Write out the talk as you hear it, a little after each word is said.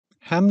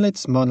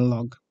Hamlet's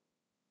Monologue,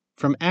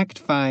 from Act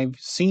 5,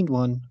 Scene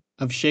 1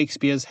 of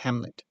Shakespeare's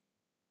Hamlet.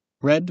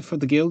 Read for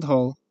the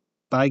Guildhall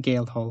by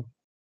Guildhall.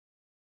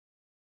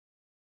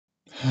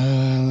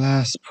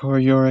 Alas, poor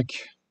Yorick.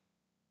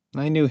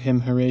 I knew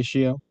him,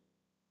 Horatio.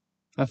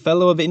 A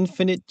fellow of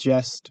infinite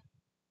jest,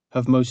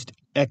 of most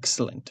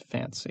excellent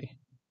fancy.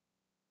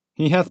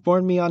 He hath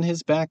borne me on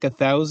his back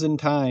 1,000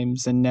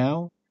 times, and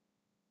now,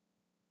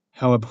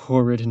 how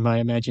abhorred in my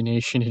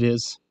imagination it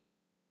is.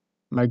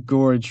 My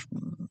gorge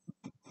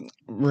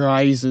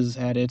rises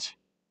at it.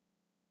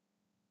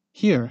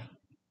 Here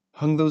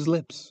hung those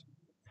lips,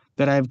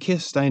 that I have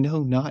kissed I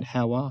know not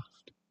how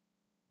oft.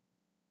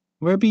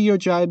 Where be your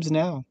jibes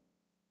now?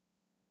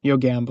 Your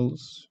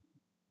gambols,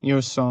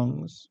 your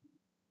songs,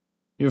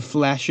 your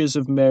flashes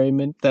of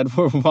merriment that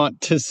were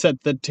wont to set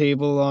the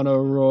table on a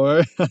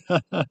roar?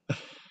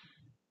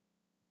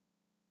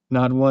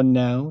 Not one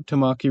now to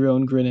mock your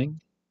own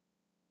grinning?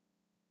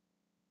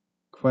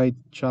 Quite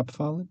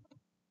chopfallen?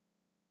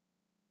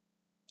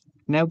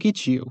 Now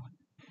get you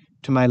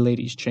to my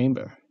lady's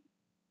chamber,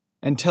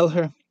 and tell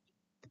her,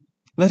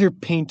 let her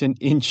paint an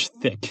inch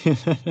thick.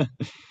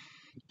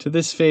 To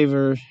this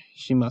favor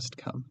she must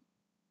come.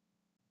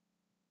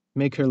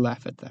 Make her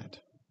laugh at that.